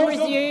Senator McKim, because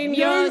resume of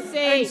your you seat.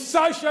 and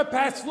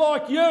sociopaths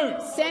like you.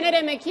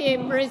 Senator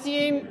McKim,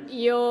 resume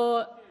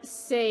your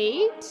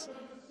seat.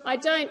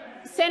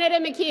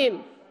 Senator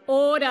McKim,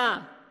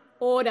 order.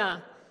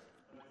 Order.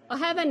 I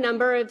have a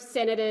number of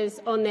senators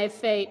on their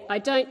feet. I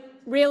don't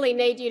really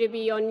need you to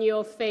be on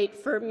your feet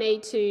for me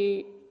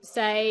to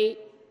say,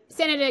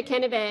 Senator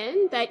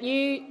Canavan, that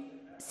you...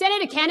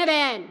 Senator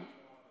Canavan!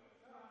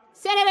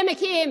 Senator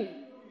McKim!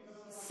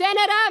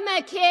 Senator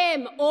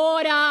McKim!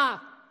 Order!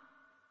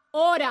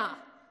 Order!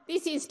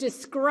 This is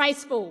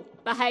disgraceful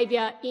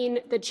behaviour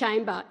in the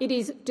chamber. It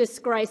is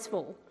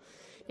disgraceful.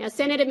 Now,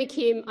 Senator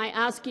McKim, I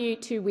ask you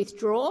to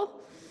withdraw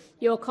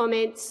your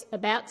comments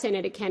about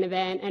Senator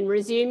Canavan and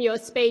resume your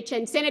speech.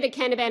 And Senator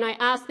Canavan, I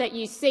ask that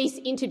you cease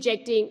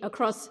interjecting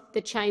across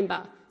the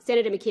chamber.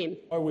 Senator McKim.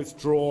 I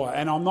withdraw,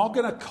 and I'm not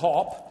going to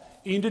cop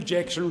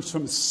interjections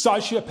from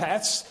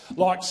sociopaths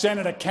like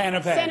Senator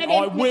Canavan. Senator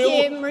I will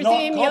McKim,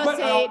 resume not your cop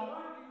it. seat.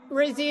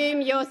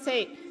 Resume your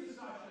seat.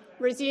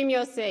 Resume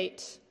your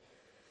seat.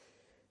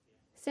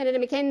 Senator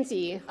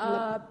McKenzie.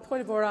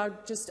 Point of order, I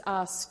would just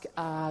ask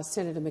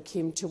Senator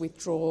McKim to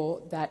withdraw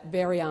that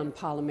very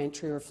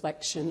unparliamentary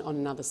reflection on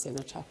another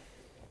senator.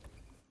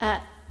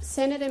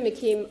 Senator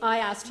McKim, I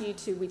asked you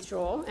to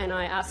withdraw, and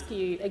I ask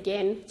you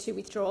again to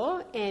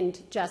withdraw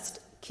and just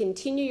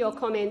continue your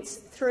comments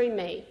through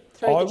me,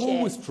 through the Chair. I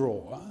will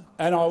withdraw,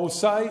 and I will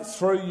say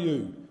through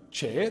you,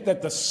 Chair,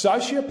 that the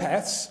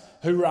sociopaths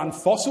who run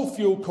fossil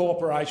fuel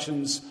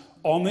corporations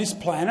on this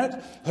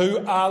planet,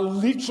 who are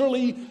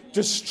literally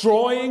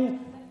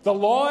destroying the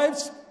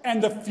lives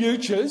and the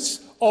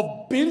futures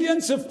of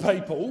billions of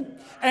people,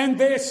 and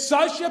their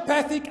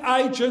sociopathic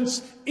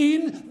agents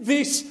in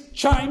this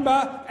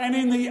chamber and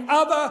in the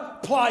other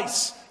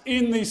place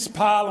in this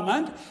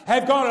parliament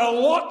have got a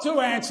lot to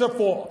answer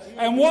for.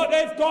 And what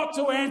they've got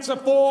to answer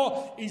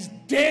for is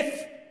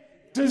death,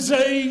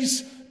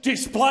 disease,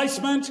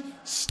 displacement,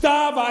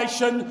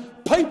 starvation,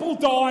 people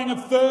dying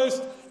of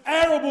thirst,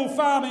 arable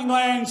farming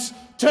lands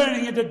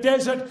turning into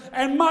desert,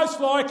 and most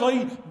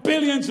likely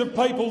billions of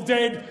people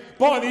dead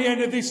by the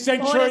end of this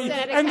century,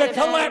 and the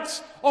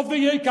collapse of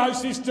the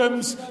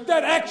ecosystems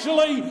that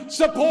actually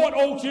support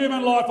all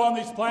human life on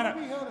this planet.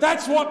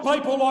 That's what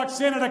people like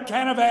Senator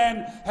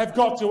Canavan have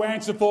got to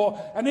answer for,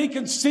 and he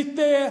can sit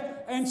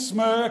there and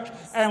smirk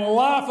and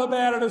laugh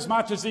about it as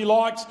much as he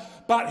likes,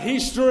 but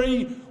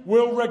history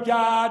will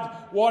regard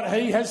what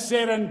he has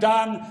said and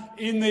done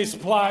in this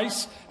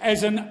place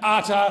as an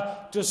utter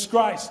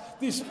disgrace.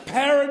 This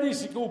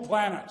paradisical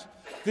planet,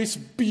 this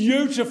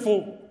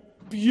beautiful,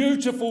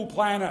 beautiful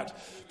planet,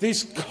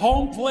 this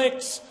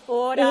complex,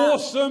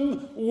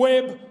 awesome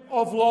web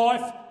of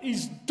life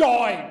is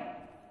dying.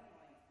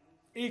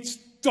 It's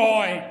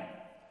dying.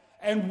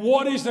 And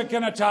what is it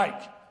going to take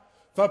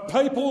for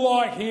people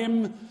like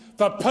him,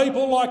 for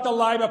people like the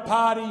Labor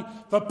Party,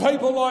 for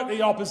people like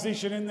the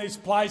opposition in this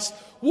place?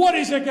 What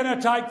is it going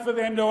to take for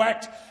them to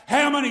act?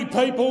 How many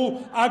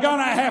people are going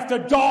to have to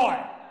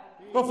die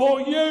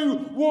before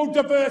you will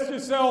divorce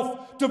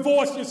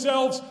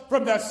yourselves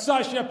from the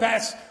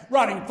sociopaths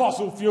running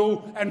fossil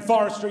fuel and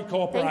forestry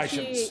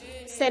corporations?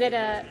 Thank you,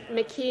 Senator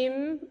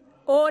McKim.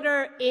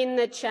 Order in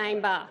the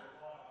chamber.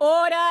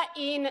 Order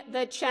in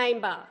the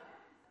chamber.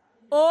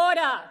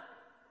 Order.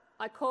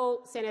 I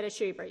call Senator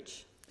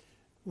Shoebridge.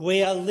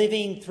 We are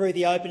living through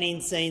the opening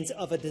scenes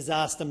of a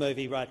disaster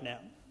movie right now.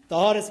 The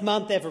hottest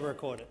month ever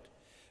recorded.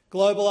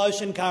 Global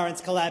ocean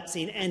currents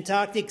collapsing,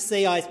 Antarctic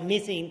sea ice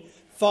missing,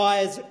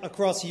 fires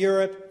across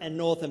Europe and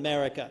North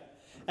America.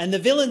 And the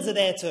villains are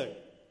there too.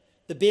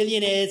 The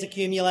billionaires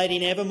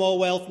accumulating ever more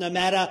wealth no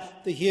matter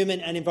the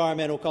human and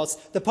environmental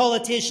costs. The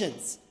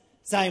politicians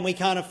saying we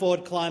can't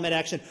afford climate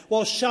action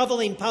while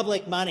shoveling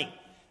public money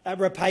at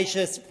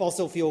rapacious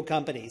fossil fuel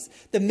companies.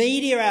 The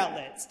media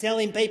outlets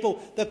telling people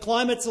the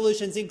climate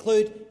solutions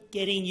include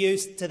getting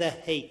used to the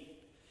heat.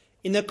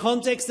 In the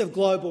context of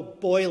global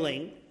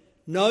boiling,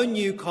 no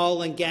new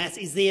coal and gas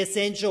is the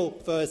essential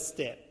first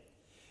step.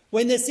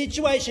 When the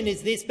situation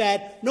is this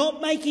bad,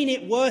 not making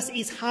it worse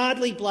is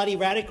hardly bloody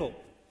radical.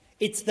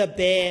 It's the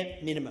bare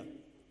minimum.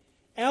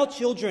 Our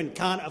children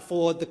can't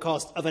afford the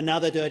cost of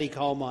another dirty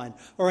coal mine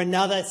or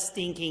another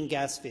stinking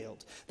gas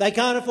field. They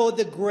can't afford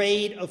the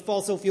greed of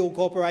fossil fuel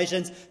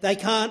corporations. They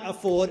can't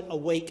afford a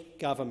weak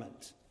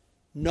government.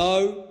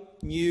 No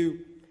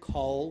new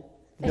coal,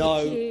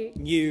 no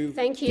new gas.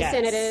 Thank you,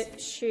 Senator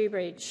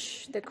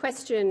Shoebridge. The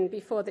question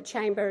before the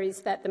chamber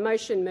is that the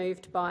motion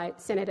moved by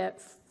Senator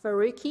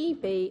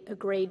Faruqi be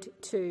agreed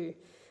to.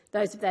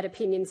 Those of that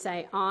opinion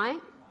say aye.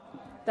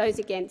 Those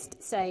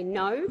against say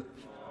no.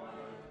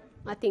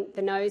 I think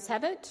the noes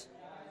have it.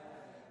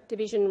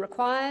 Division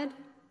required.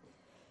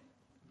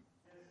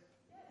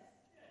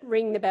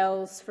 Ring the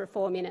bells for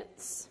 4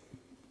 minutes.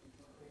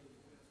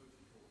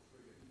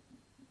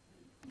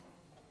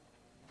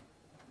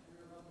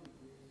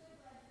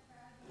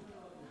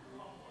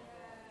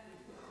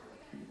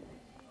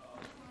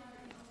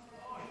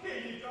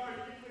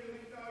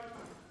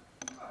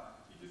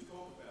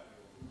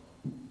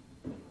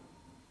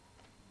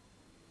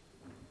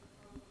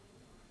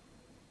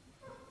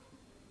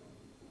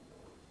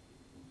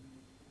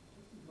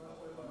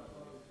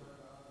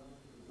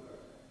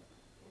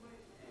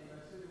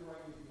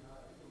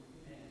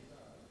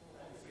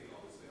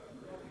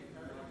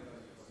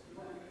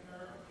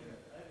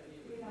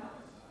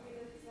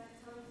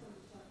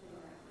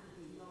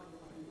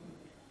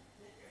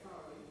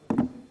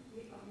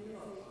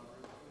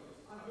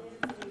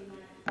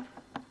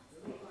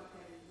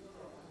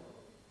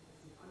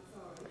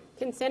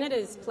 Can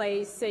senators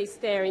please cease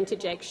their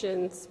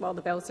interjections while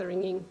the bells are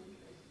ringing?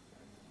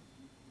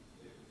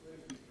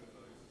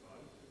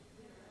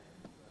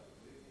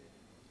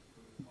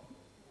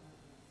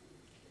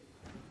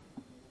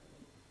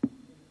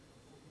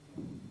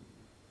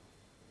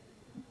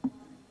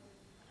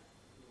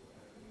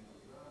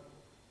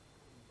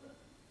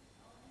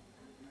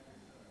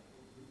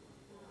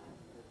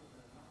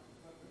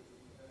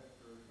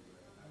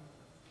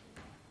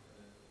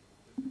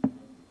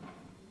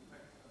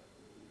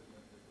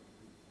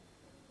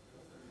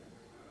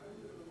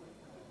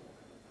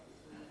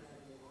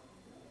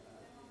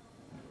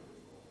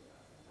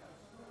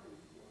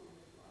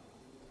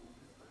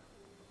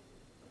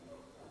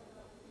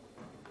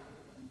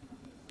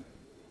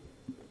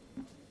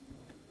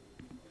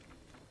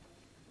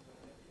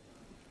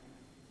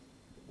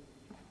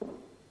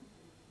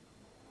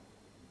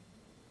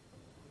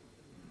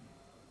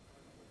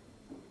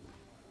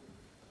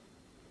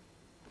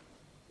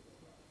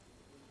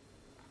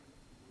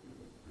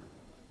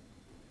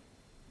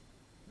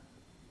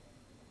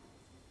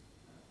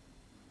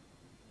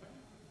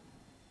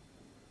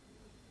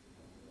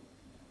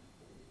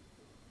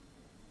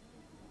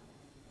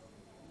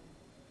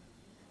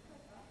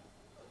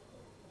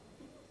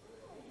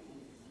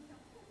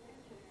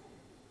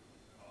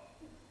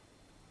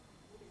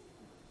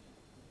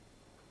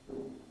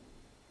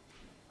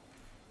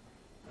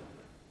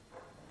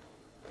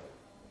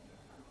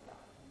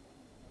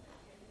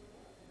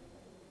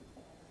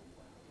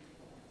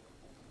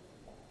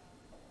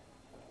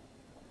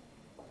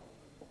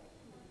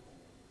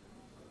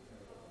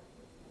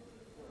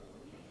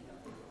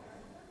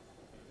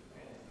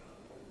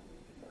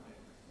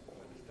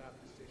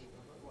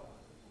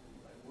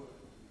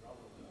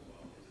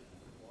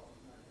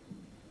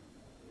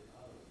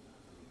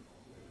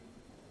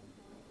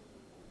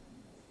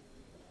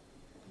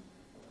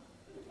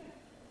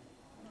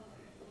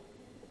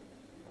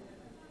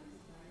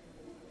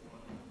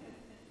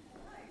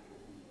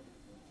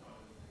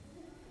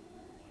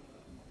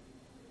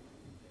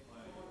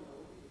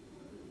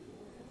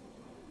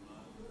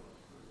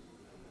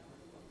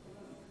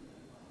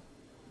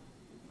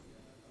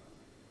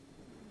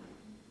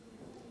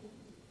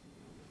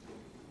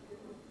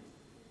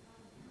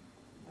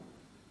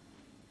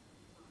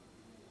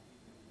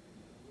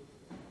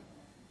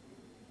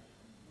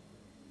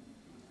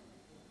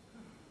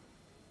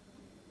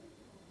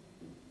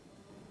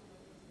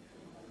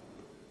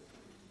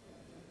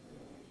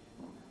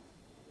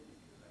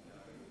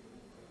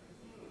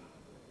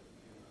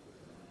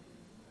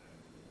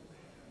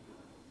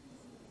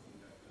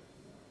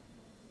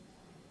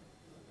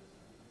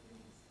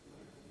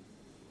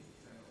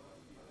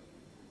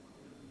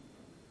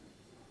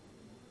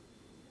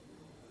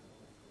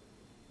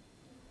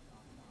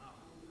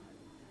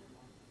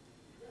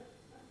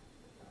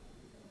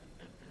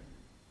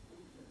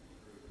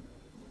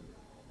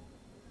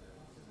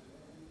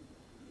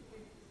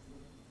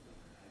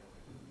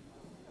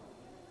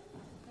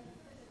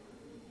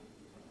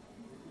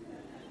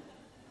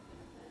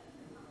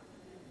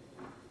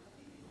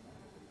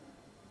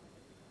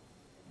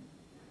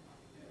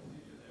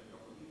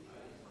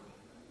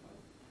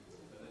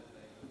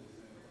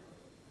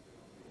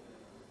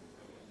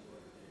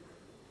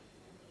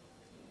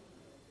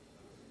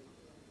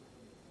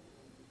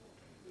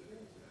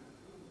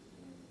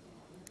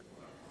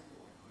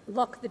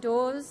 lock the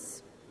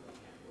doors.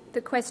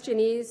 The question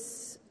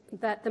is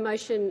that the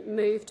motion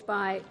moved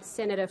by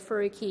Senator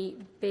Faruqi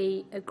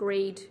be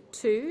agreed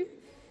to.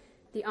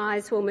 The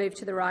ayes will move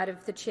to the right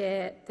of the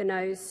chair, the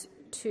noes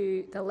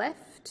to the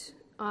left.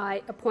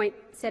 I appoint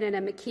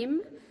Senator McKim,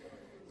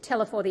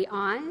 teller for the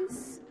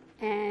ayes,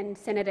 and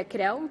Senator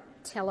Cadell,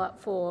 teller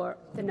for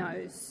the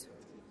noes.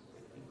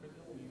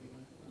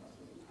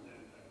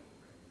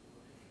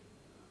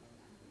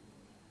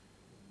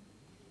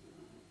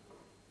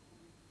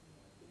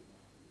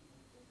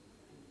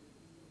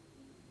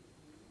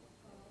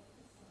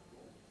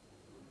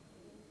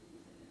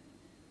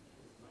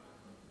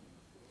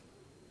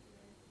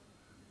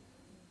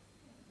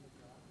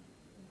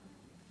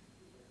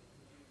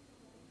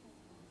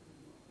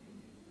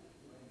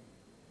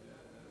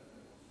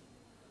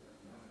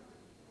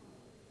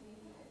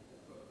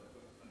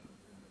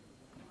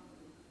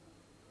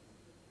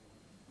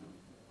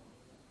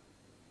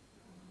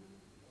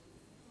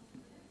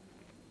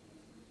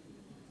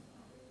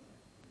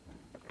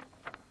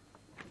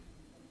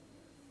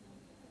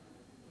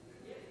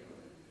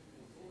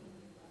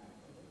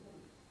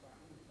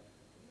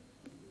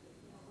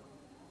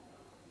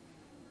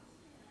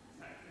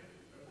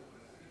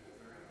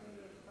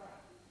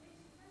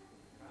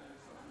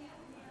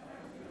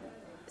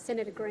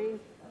 Senator Green.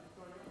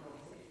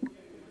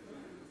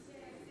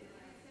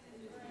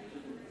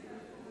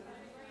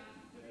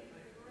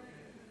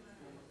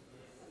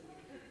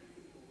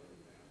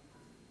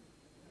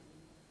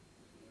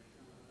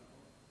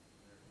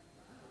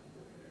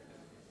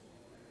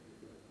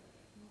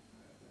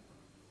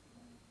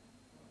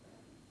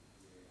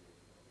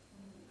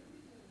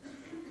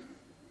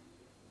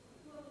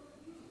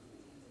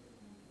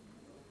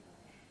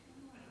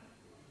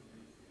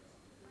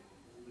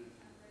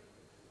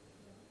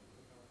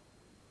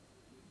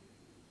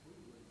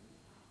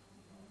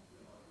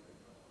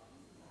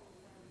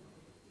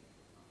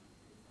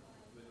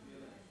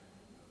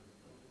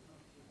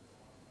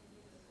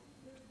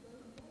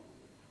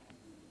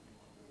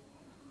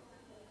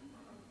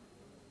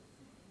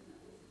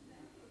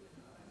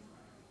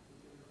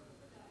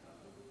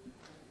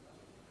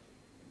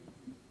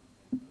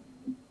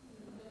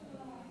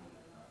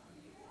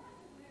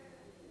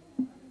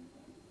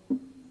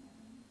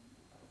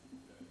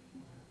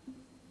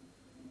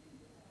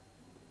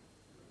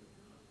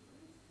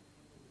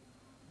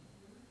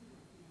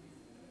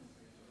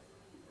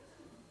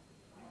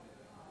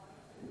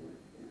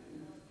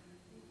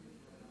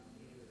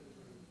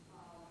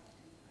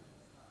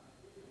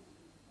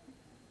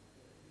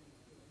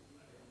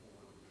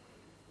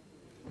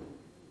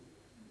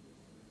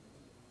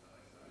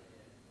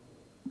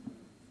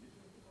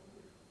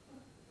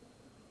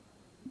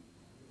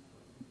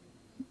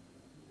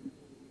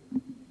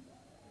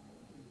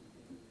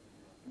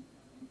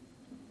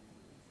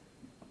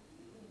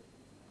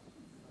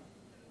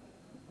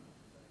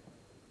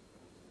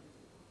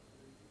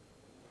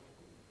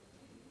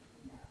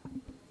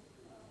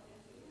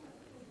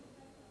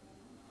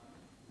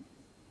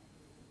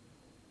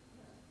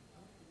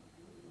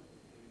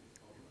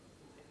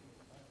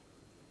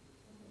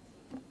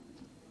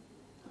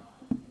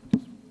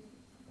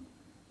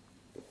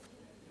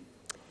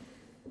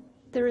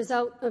 The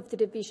result of the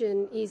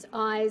division is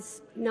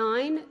ayes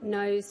 9,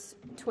 noes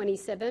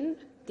 27.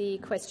 The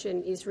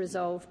question is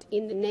resolved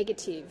in the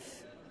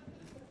negative.